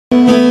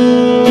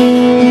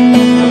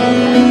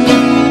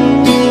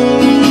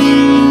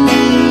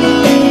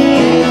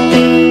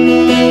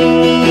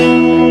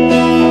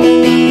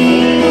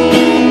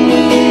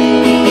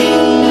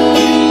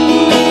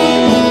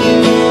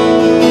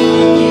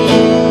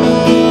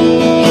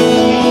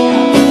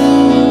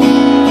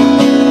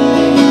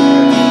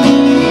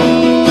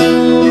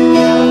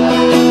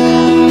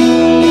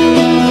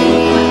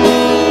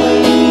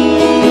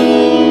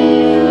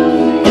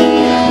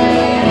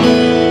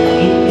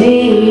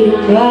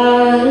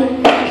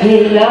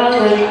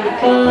kailangan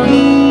kang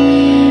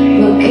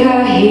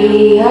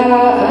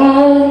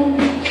magkahiyaan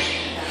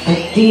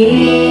at di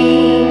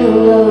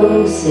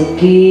lang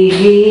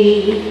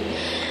sabihin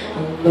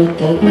ang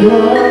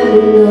matagal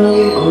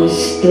ng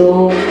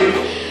gustong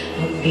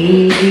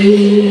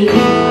umibig.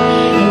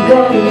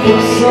 Hanggang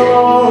puso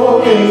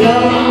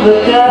lang ba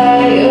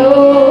tayo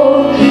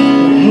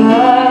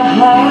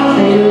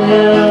maghahalan?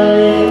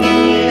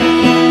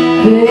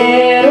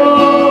 Pero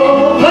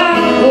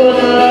bakit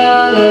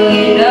lang ang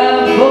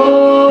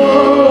inabot?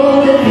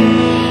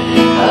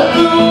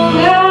 Ano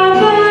nga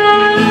ba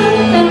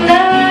ang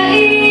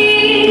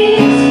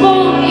nais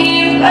mong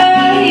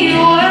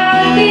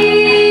ipahiwatig?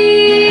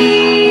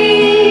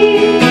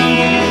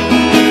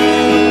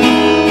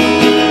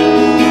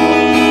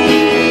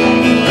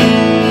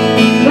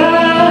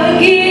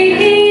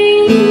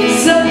 Magiging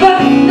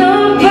sapat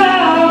na ba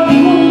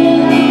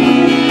kung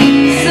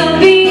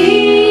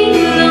sabihin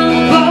ng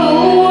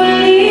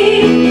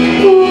paulit-ulit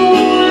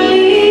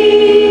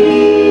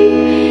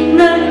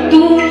na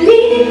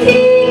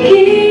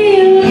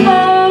tumitigil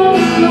ang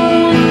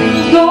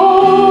mundo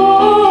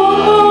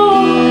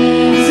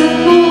sa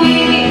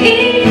tuwing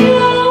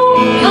ikaw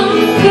ang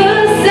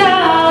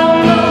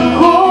kasama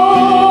ko?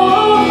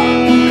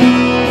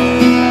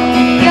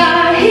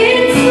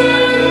 Kahit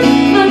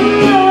saan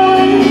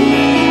man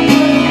magtungo,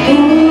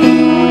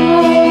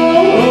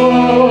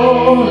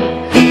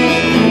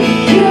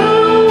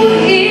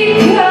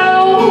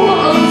 ikaw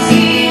ang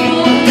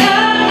simula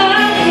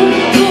at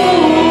hanggan ko.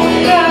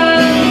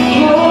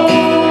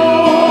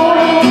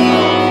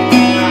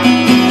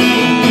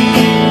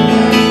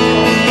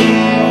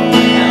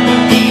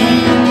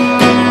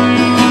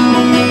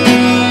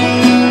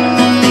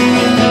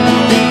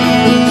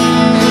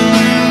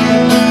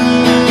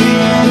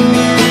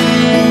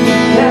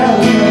 Nakalikot lang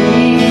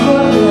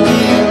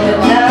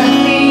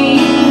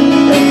natin ang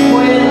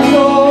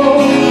kwento.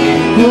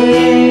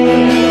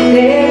 Pwede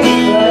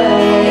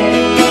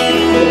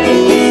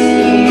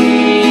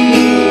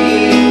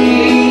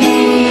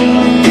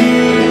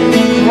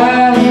ba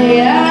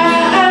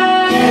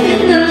hayaan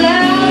na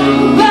lang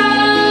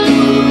bang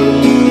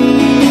ano ba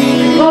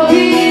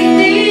ang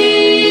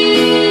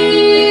nais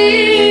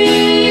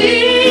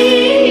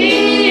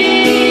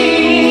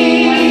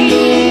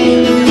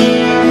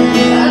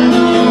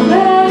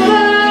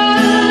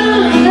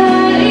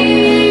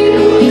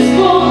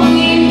mong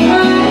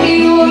ipahiwatig?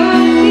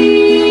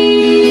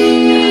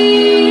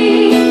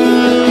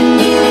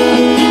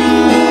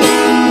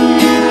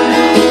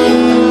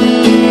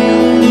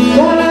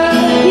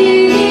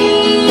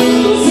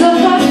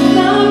 Sapat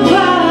na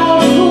ba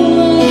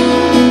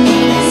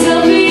kung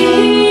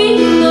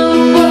sabihin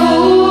ng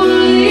paulit-ulit na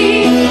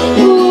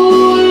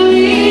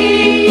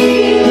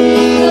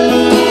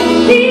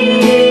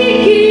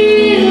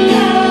tumitigil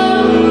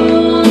ang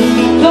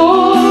mundo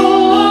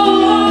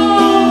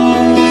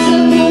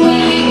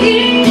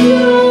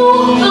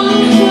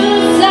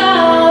sa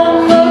tuwing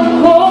ikaw ang kasama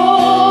ko?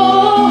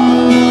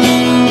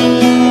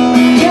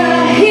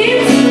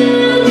 Kahit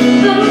saan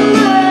pa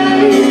man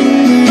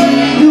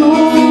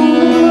magtungo,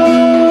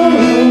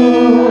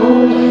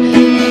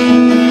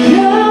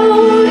 ikaw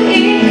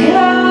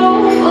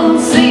ang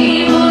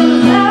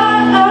simula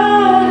at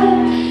hanggan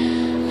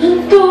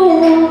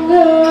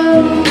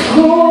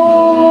ko.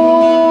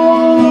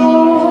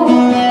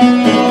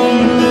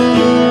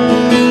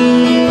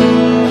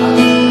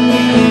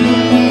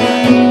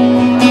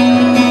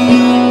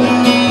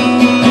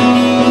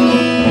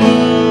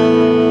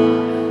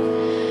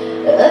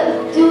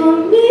 At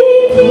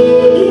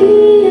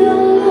tumitigil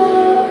ang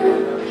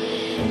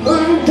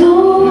mundo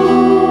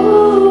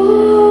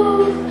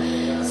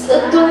sa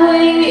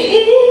tuwing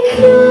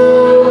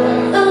ikaw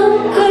ang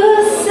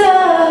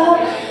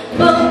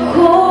kasama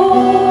ko.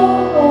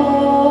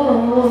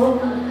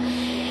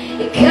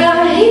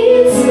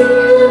 Kahit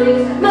saan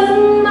man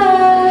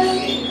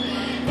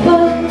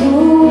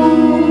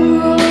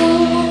magpatungo,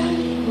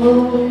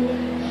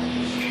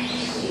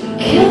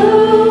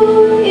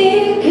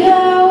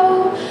 ikaw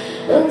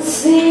ang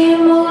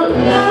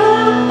simula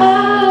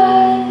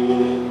at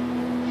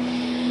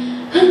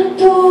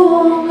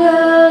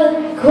hantungan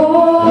ko.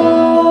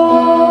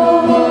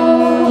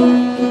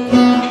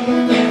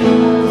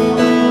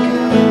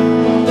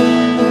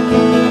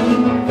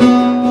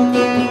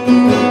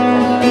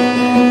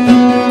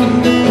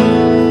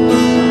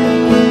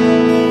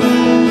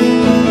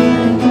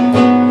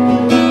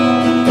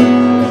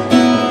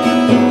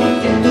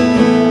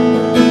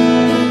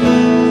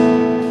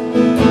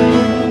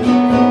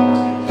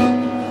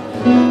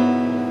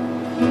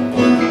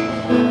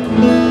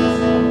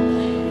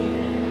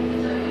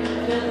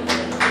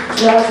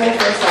 That was my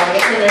first song.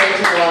 It's an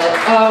original.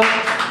 If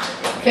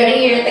you want to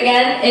hear it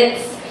again,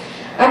 it's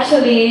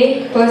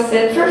actually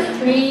posted for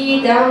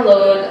free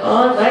download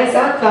on my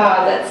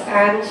SoundCloud. That's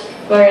Anj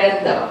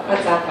Florendo on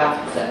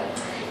SoundCloud. So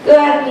go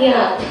add me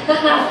up.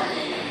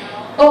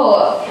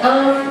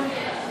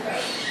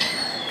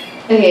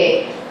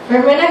 Okay.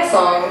 For my next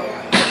song,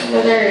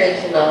 another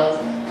original.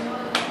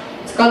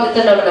 It's called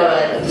Ito Naman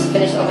Naman. I'll just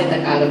finish off my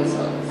Tagalog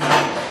songs.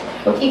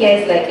 Hope you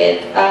guys like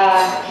it.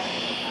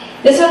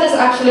 This one is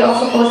actually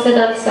also posted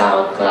on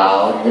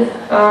SoundCloud.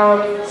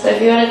 So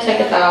if you want to check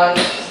it out,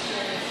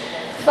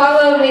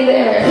 follow me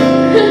there.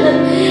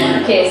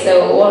 Okay,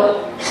 so 1,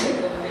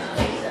 2.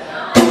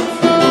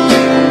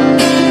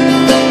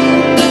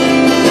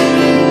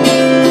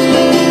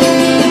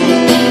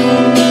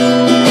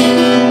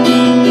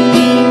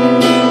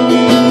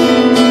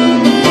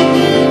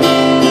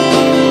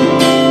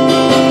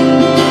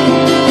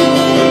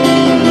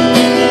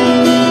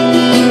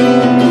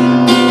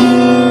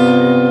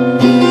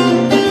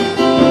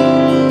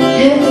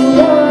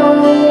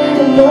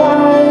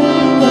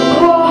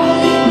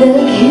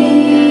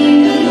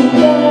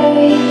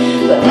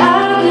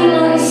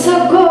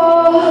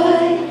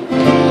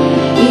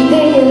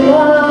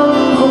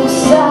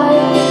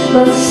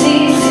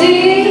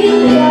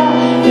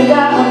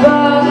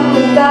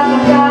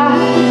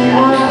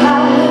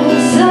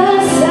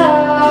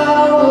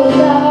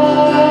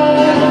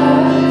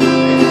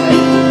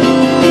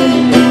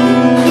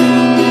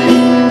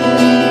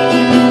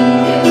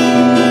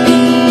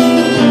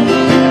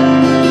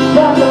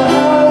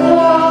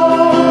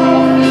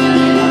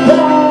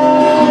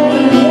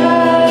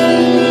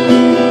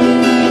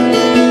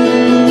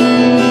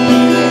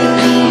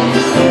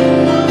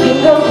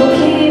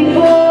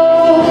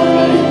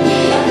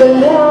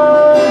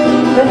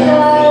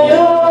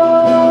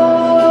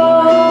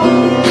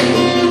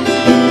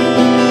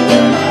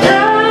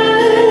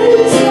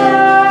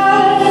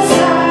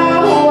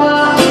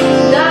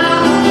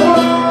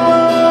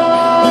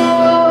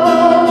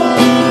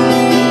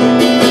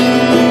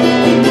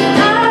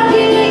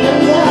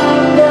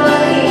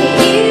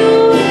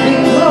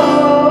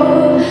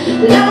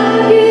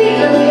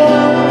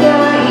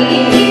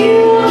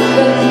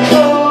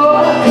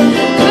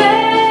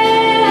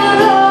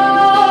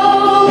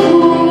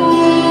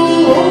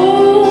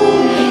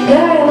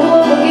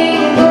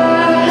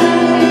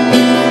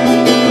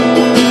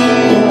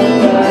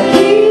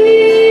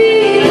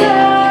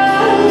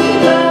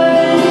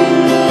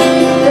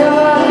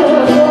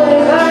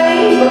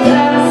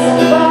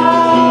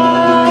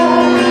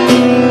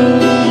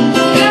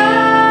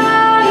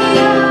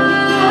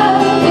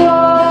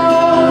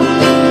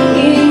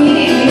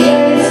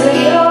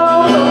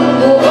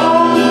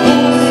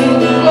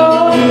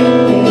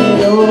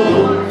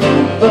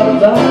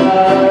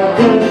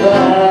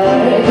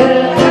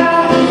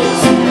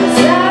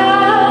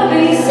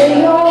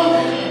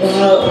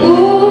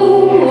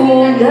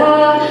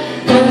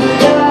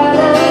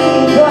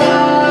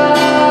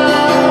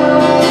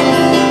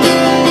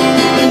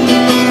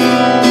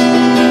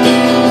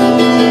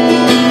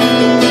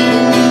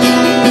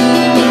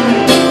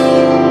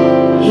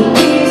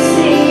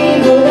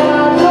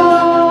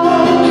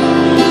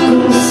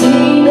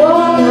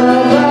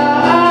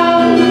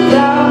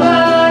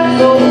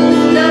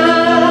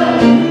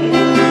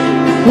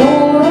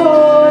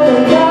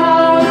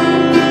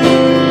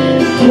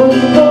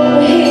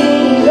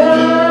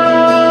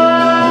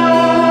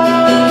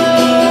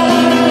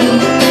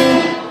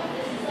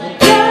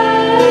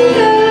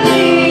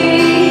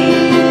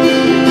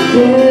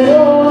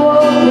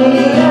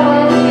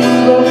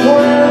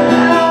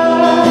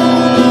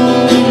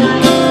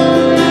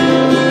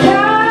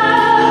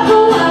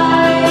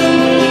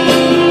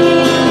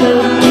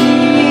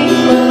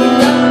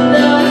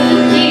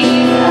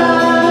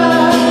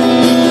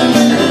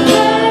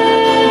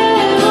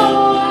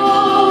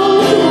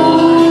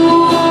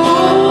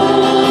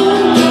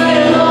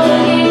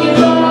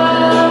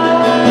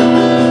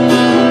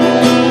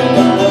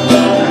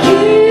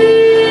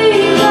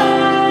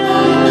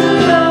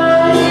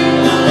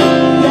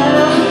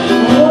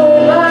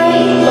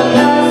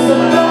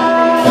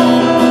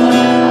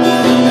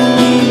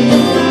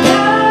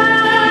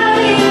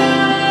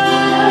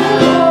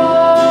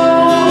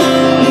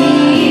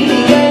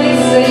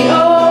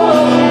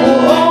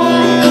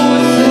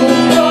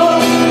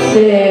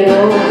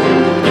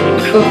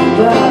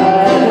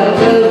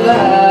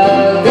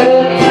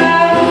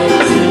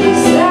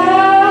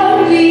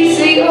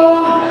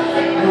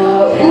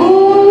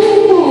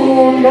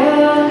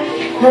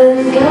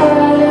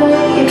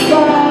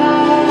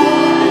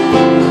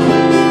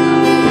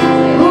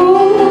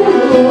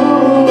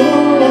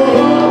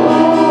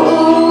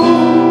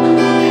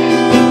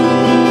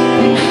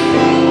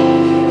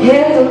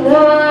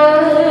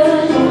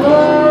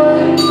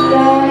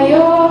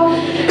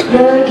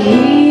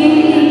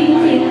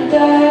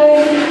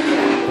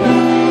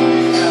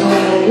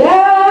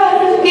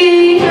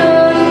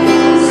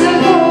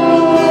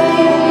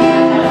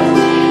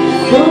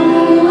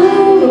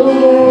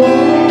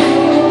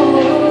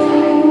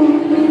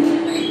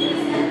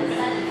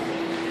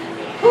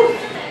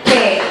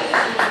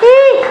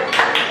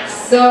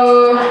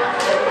 So,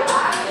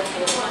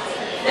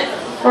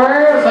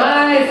 for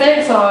my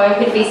third song, I'm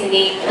going to be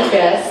singing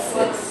Undress.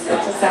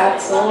 It's a sad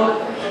song,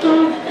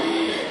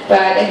 but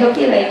I hope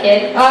you like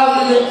it.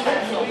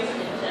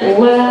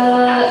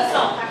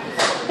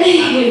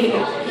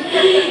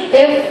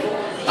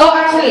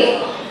 Actually,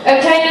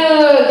 I'm trying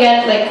to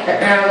get like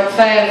around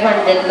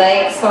 500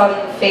 likes on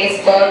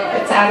Facebook.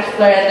 It's Anj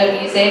Florendo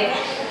Music.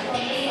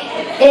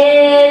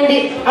 And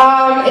if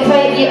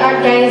you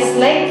guys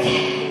like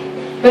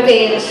my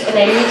page and I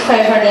reach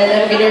 500,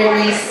 I'm gonna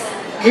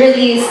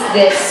release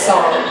this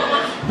song,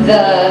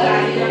 the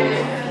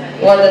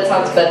one that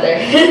sounds better,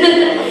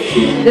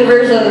 the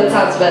version that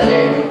sounds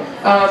better.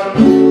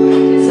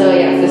 So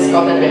yeah, this is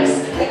called the next.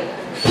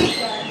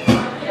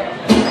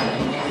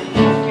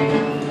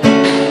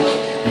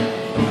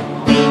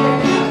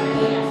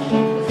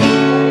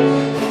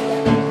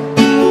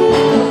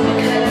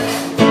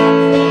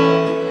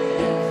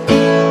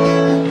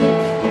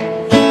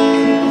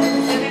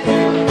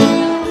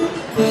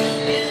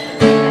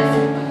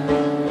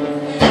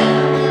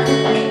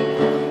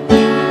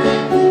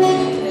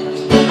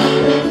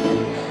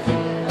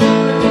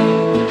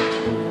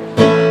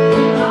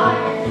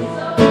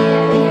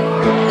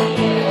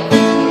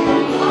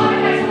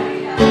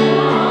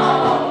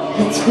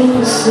 It's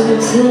been some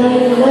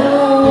time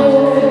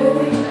now,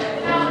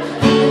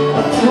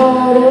 a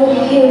part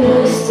of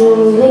you still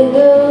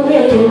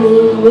lingering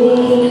in me.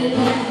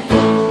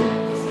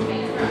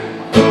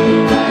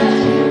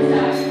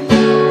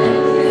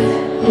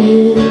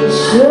 And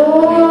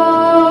sure,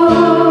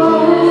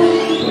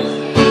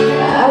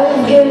 I've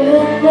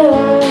given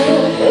up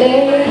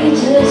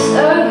ages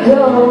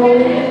ago.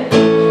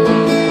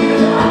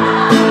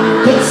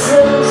 But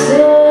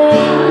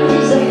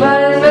sometimes I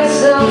find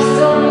myself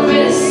still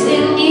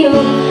missing you.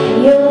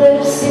 Your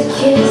lips to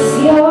kiss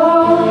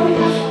your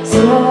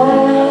smile.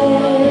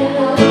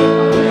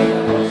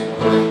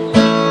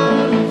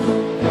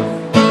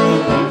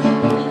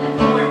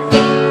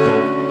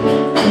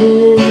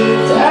 And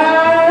I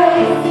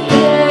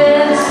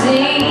can't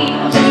seem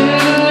to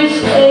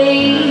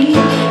shake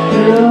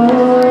your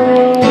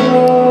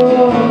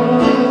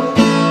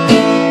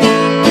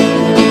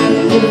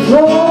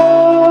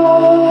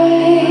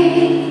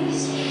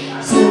voice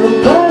still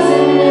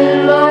buzzing in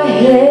my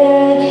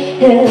head.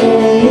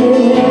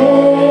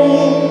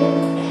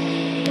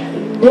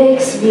 It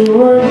makes me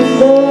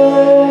wonder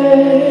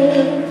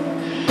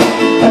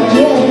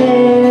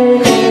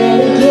again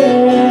and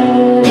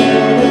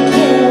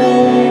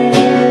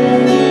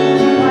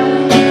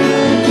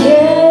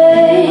again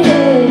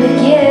and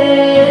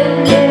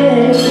again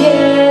and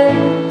again.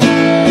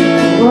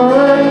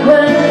 What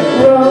went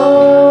wrong?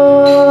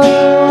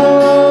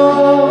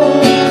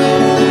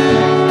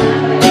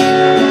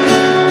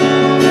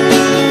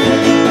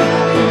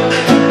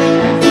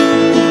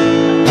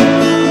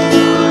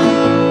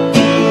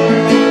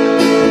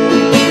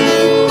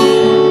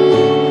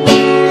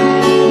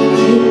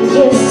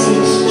 Yes,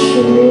 it's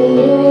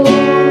true.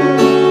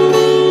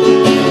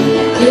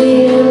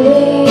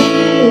 Clearly,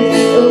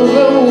 it's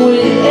over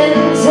with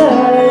and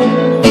done.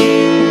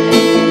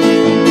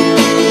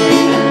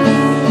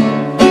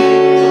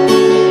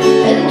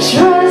 And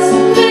trust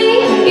me,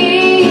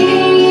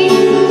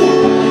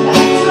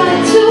 I try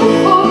to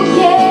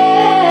forget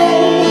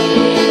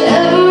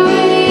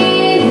everything.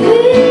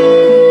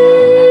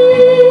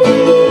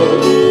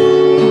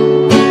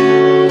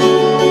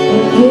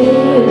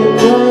 Being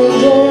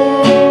reminded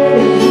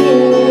of you,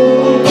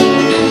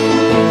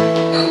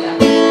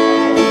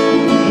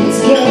 it's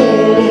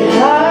getting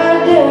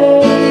harder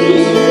to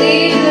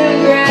leave the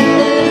regret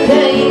and the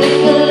pain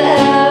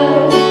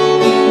out.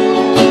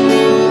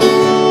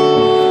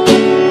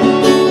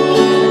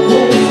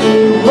 Makes me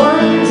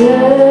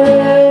wonder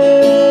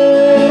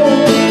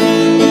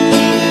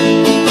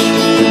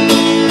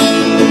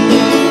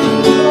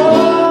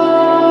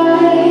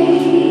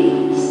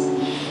voice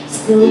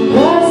still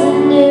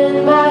buzzing in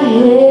my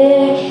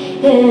head.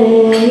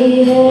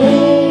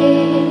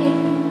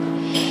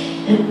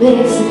 It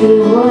makes me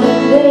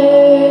wonder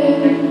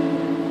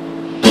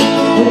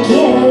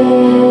again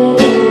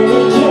and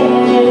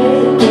again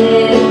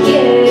and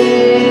again.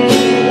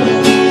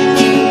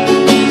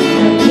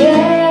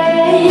 Again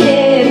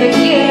and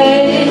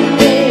again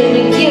and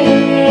again.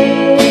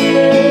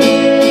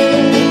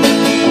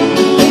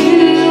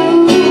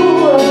 You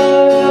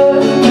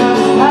were my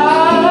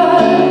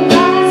heart,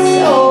 my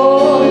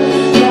soul,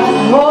 my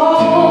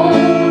home,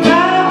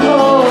 my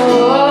home.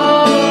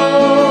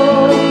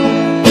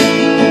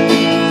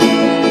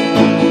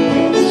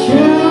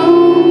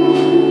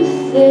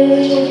 Truth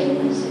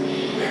is,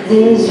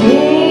 there's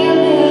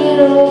really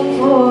no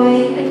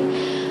point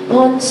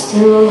on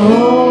still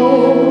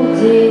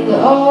holding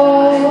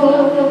on.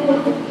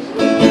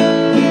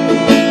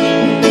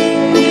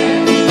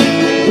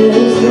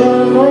 There's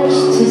not much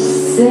to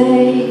say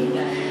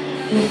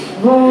if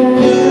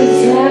words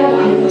have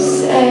been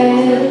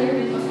said.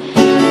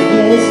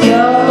 There's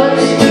not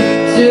much to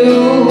do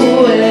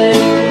when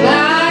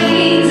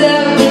minds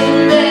have been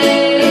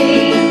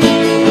made.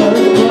 But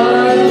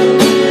one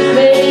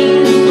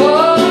thing's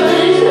for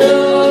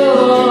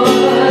sure,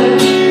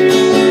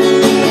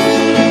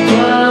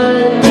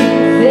 one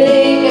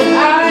thing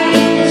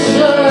I'm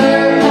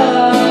sure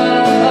of.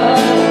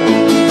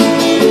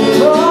 The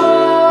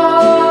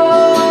voice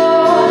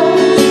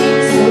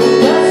still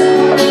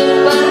buzzing in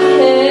my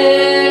head.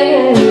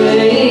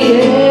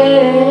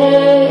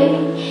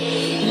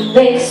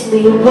 Makes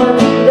me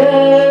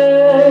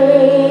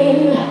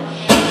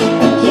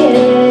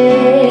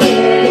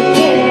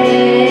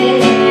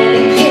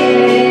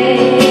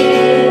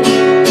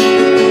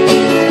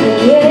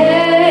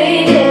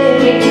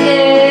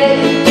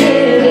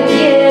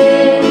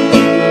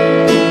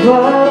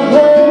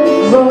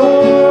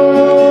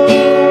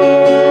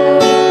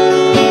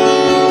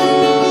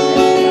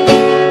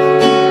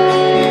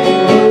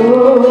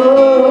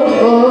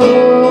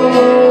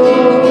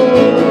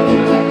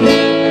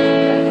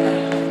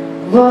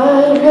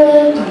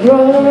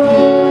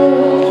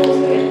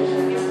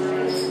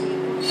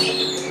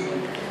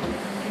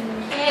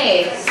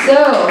Okay, so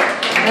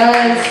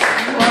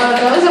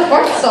that was a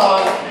fourth song.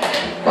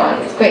 Come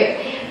on, it's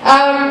quick.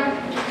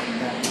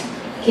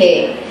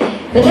 Okay,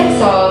 the next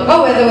song.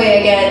 Oh, by the way,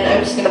 again,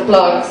 I'm just gonna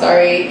plug.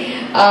 Sorry.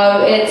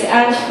 It's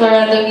Anj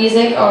Florendo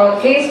Music on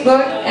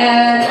Facebook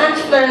and Anj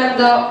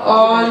Florendo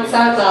on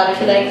SoundCloud. If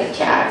you like the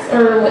tracks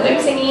or what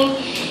I'm singing,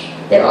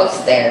 they're all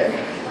just there.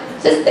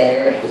 Just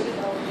there.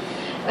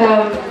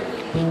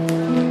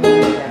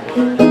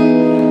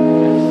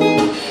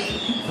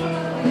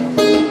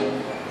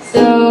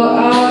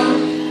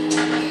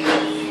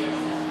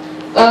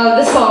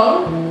 The song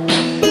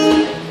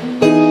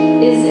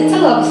it's a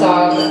love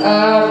song.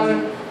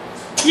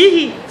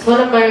 It's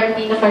one of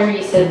my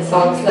recent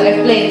songs that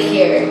I've played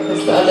here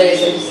because the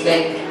others are just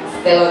like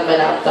still on my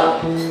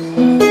laptop,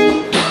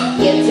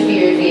 yet to be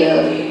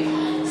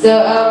revealed. So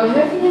I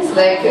hope you guys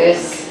like this.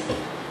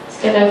 It's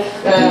kind of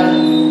a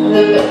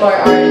little bit more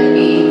R&B.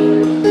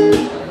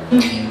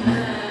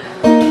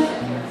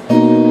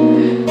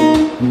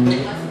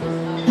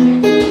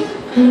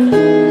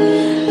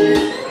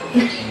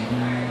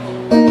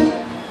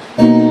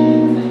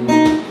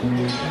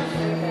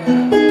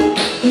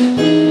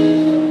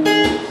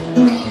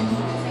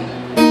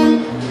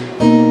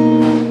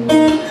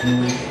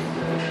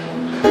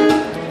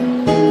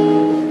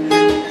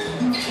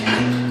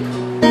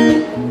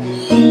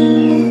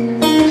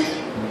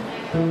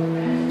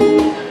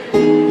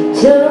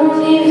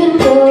 Don't even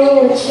know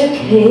what you're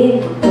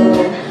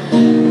capable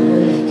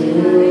of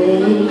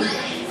doing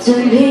to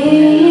me.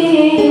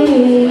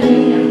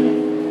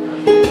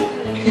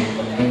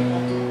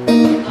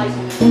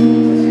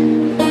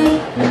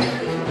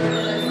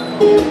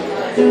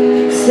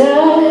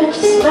 Such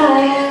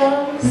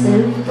smiles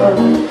and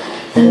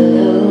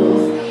hello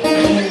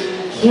can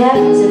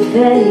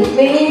captivate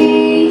me.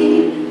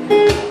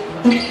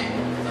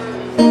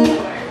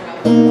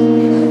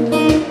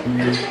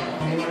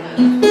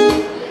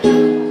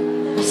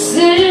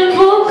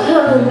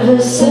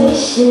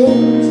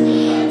 Conversations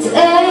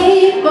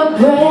take my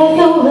breath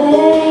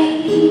away.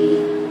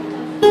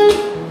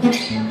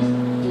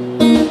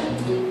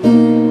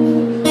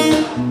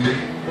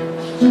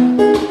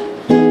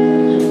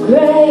 I'm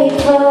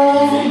grateful I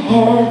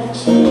have a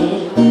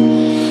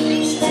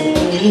chance to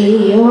be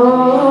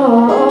yours.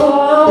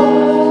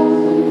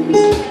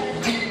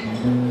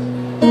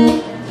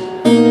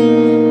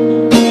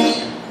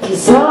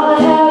 'Cause all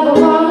I ever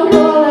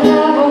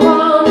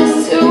want is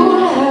to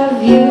have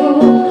you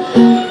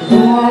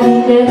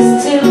next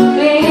to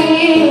me.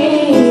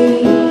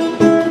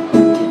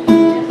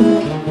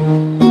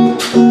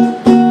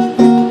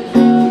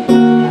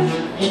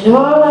 And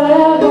all I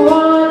ever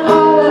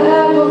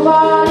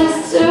want is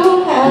to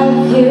have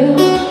you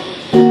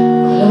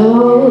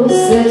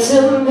closer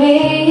to me.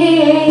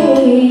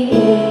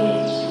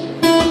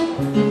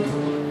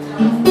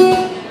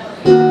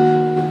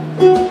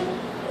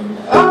 And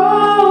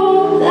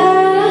all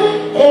that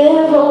I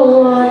ever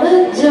wanna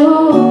do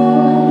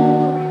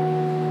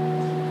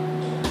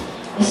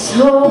is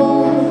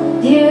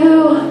hold you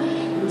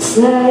and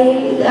say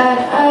that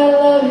I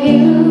love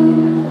you.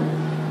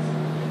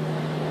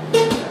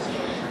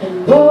 And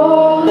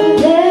more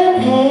than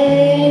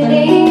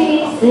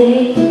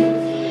anything,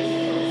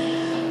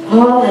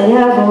 all I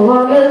ever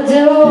wanna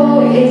do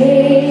is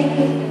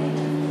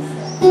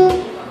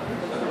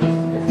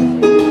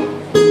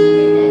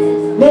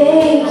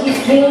make you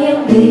feel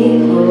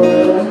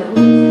beautiful,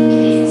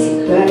 see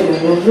brighter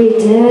every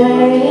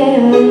day.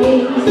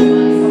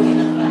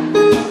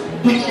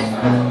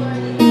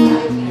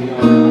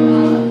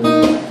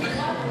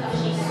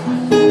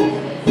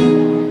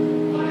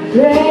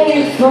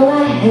 Grateful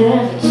I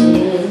have a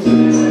chance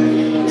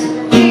to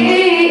be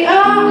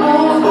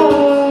yours.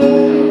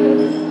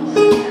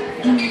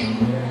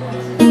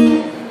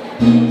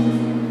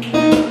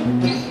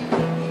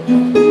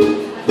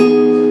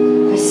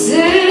 My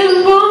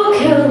simple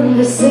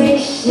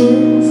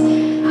conversations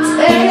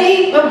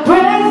take my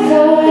breath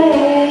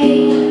away.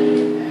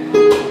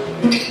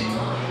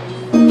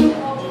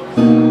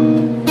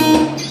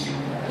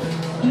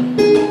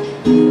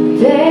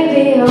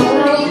 Baby, all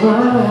I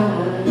want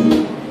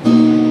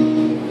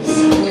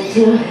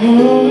your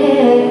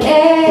hand.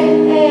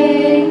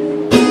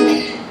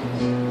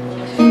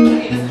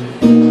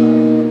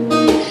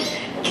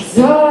 'Cause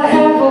all I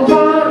ever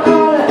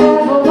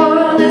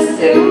want is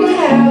to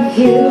have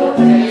you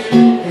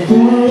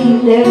right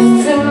next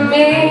to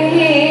me.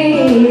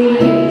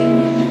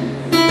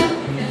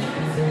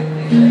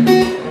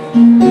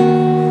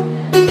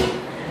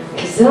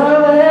 'Cause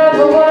all I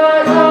ever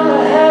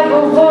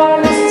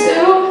want is to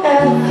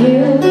have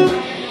you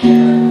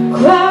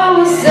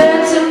closer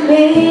to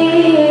me.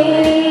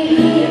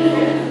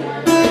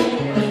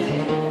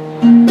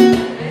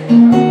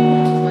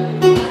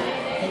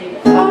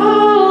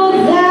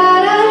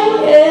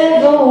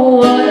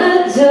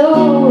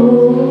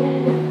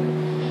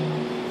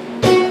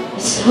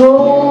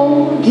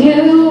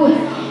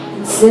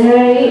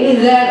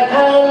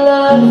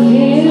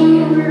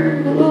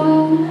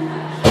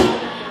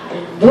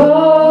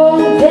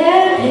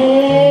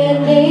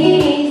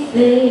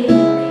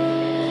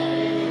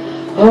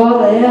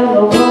 I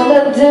ever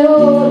wanna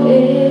do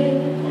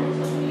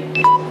is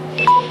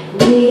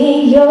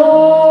be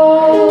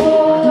yours.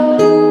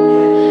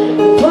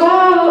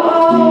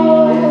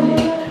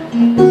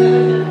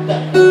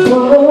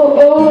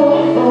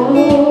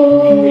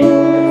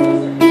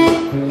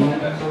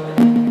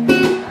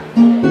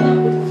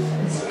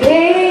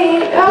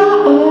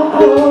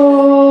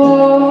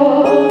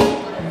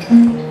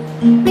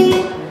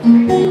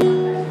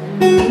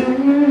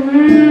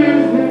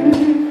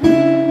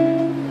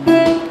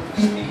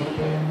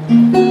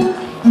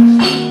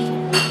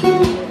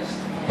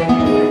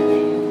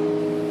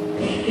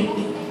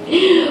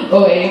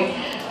 Okay.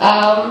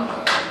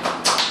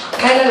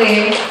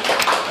 Anyway,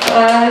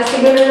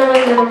 siguro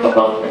naman pa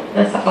bang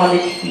nasa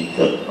college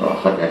dito.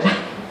 Ako na lang.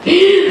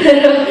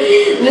 Pero,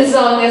 this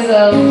song is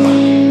a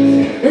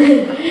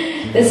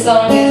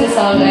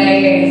song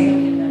I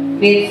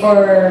made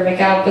for my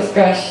campus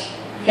crush.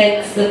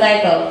 Hence the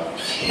title,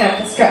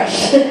 Campus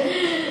Crush.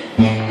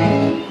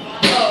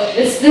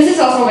 This is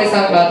also my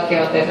SoundCloud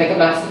account. There's like a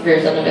massive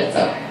version of it,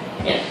 so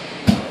yeah.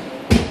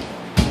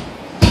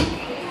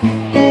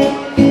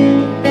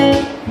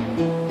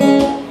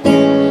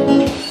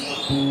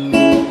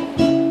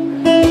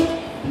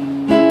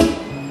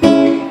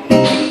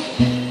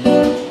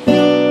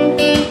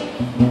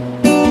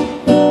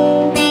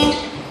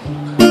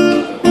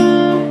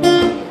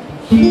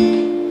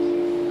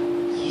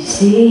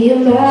 See,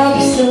 I'm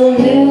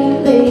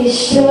absolutely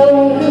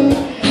sure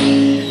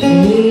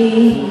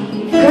we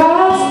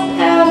crossed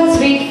paths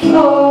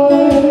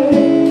before.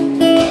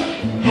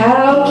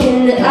 How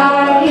can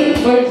I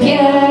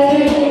forget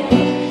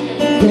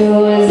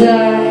those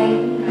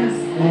eyes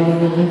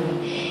of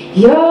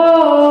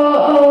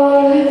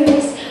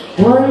yours?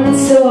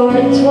 Once or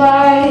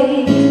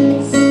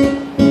twice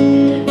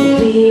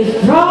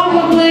we've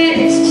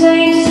probably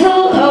exchanged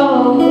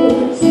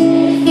hellos,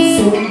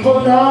 simple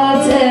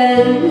nods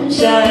and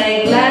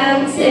shy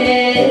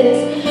glances,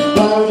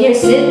 while you're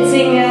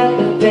sitting at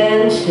the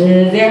bench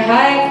with your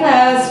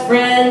high-class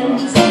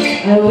friends.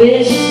 I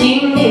wish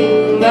you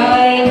knew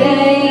my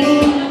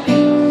name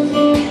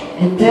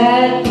and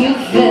that you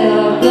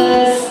felt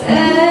the same.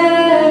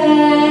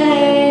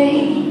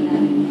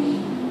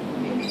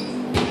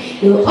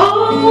 You'll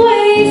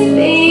always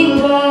be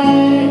my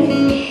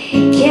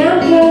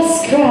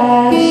campus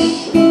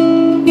crush,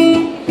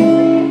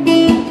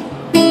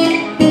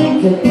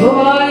 the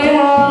boy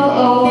I'll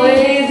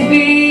always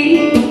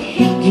be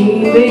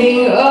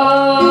dreaming of.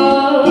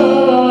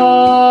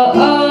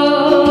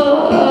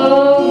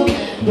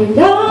 We're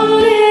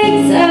not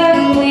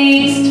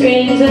exactly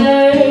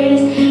strangers,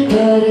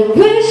 but I'm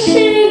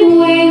wishing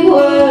we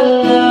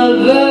were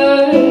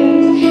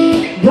lovers.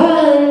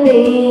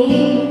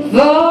 Bunny,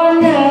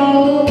 for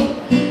now,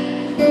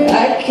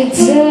 I could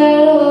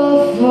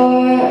settle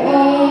for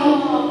a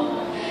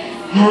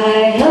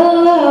hi,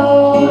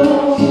 hello.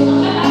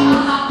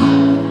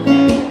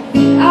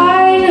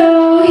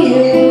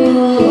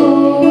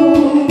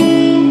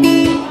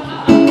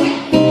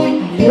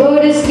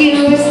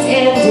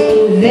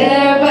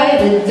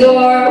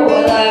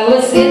 While I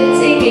was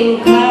sitting in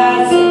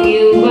class and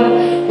you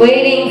were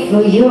waiting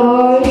for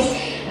yours.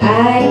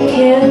 I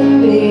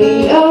can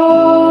be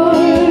yours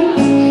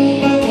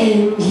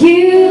and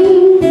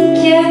you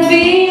can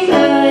be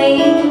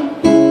mine.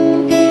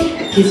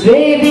 'Cause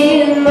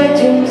baby, in my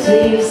dreams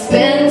we've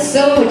spent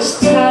so much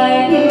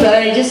time.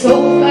 I just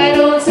hope I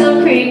don't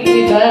sound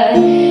creepy, but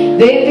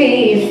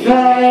baby,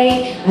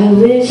 fine. I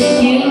wish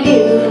you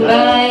knew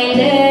my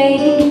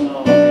name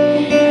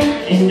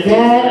and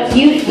that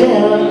you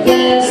felt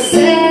the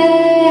same.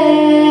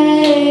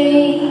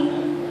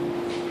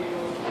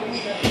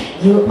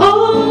 You'll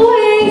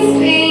always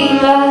be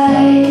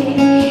my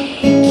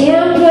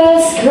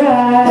campus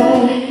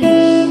crush,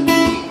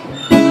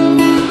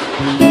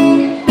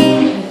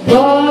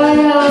 boy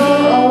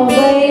I'll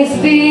always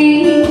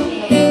be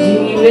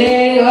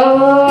dreaming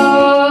of.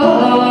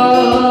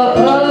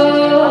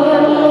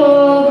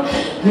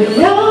 We're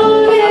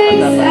not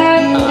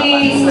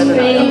exactly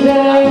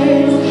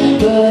strangers,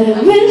 but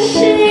I'm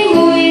wishing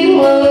we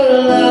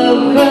were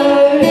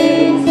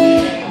lovers.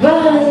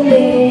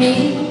 Bunny,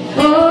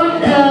 oh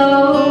no,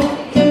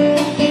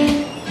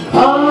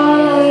 all I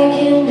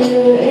can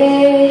do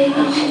is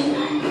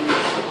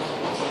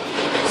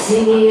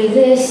sing you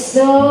this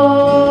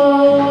song.